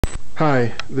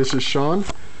Hi, this is Shawn,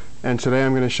 and today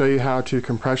I'm going to show you how to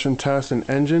compression test an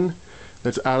engine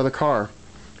that's out of the car.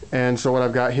 And so what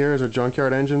I've got here is a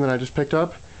junkyard engine that I just picked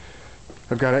up.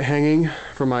 I've got it hanging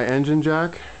from my engine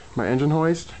jack, my engine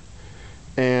hoist,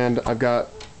 and I've got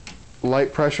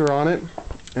light pressure on it,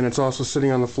 and it's also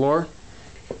sitting on the floor.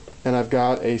 And I've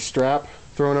got a strap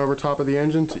thrown over top of the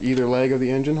engine to either leg of the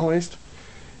engine hoist.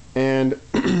 And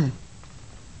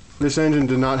this engine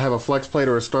did not have a flex plate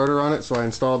or a starter on it, so I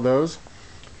installed those.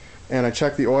 And I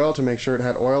checked the oil to make sure it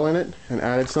had oil in it and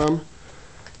added some.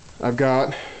 I've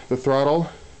got the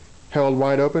throttle held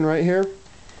wide open right here.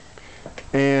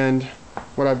 And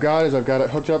what I've got is I've got it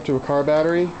hooked up to a car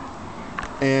battery,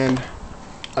 and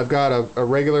I've got a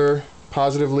regular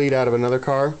positive lead out of another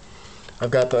car.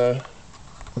 I've got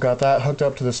that hooked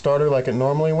up to the starter like it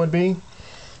normally would be.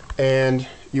 And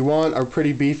you want a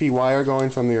pretty beefy wire going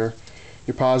from your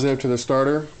positive to the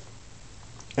starter.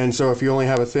 And so if you only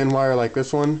have a thin wire like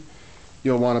this one,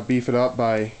 you'll want to beef it up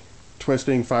by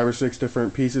twisting 5 or 6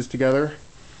 different pieces together.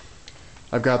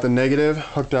 I've got the negative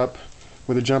hooked up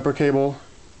with a jumper cable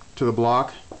to the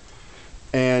block.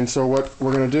 And so what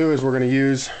we're going to do is we're going to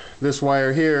use this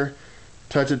wire here,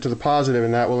 touch it to the positive,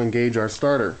 and that will engage our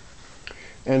starter.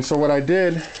 And so what I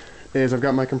did is I've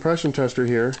got my compression tester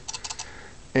here,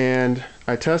 and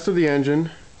I tested the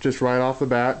engine just right off the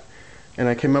bat, and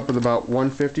I came up with about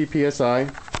 150 psi.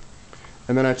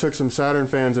 And then I took some Saturn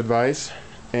fans advice,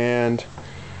 and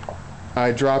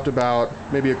I dropped about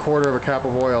maybe 1/4 of a cap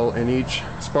of oil in each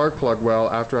spark plug well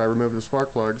after I removed the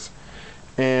spark plugs,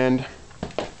 and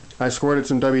I squirted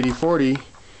some WD-40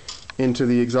 into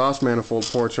the exhaust manifold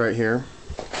ports right here.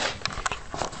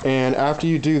 And after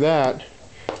you do that,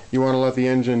 you want to let the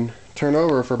engine turn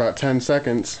over for about 10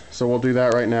 seconds, so we'll do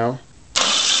that right now.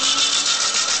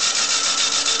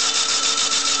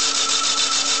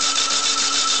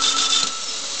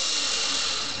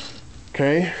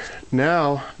 Okay,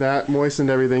 now that moistened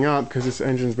everything up because this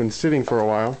engine's been sitting for a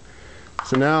while.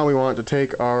 So now we want to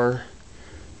take our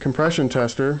compression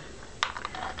tester,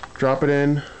 drop it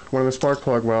in one of the spark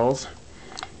plug wells,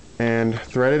 and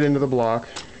thread it into the block.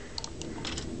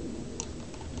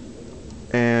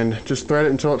 And just thread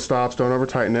it until it stops, don't over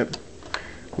tighten it.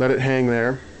 Let it hang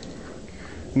there.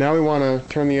 Now we want to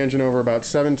turn the engine over about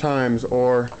 7 times,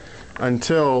 or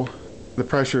until the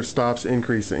pressure stops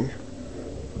increasing.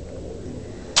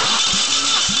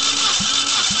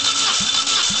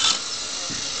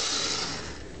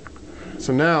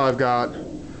 So now I've got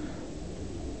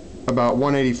about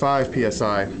 185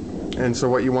 psi. And so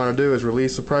what you want to do is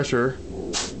release the pressure,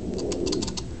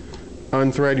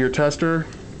 unthread your tester,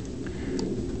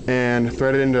 and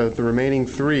thread it into the remaining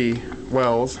 3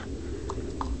 wells.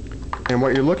 And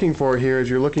what you're looking for here is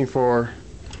you're looking for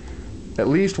at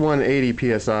least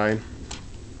 180 psi,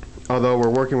 although we're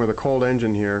working with a cold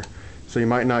engine here, so you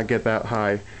might not get that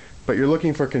high. But you're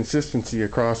looking for consistency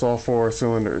across all 4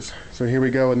 cylinders. So here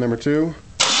we go with number 2.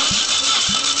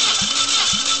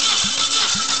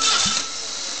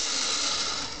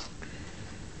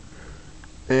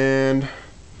 And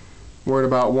we're at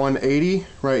about 180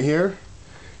 right here,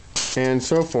 and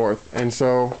so forth. And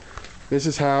so this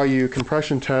is how you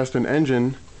compression test an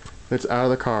engine that's out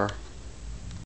of the car.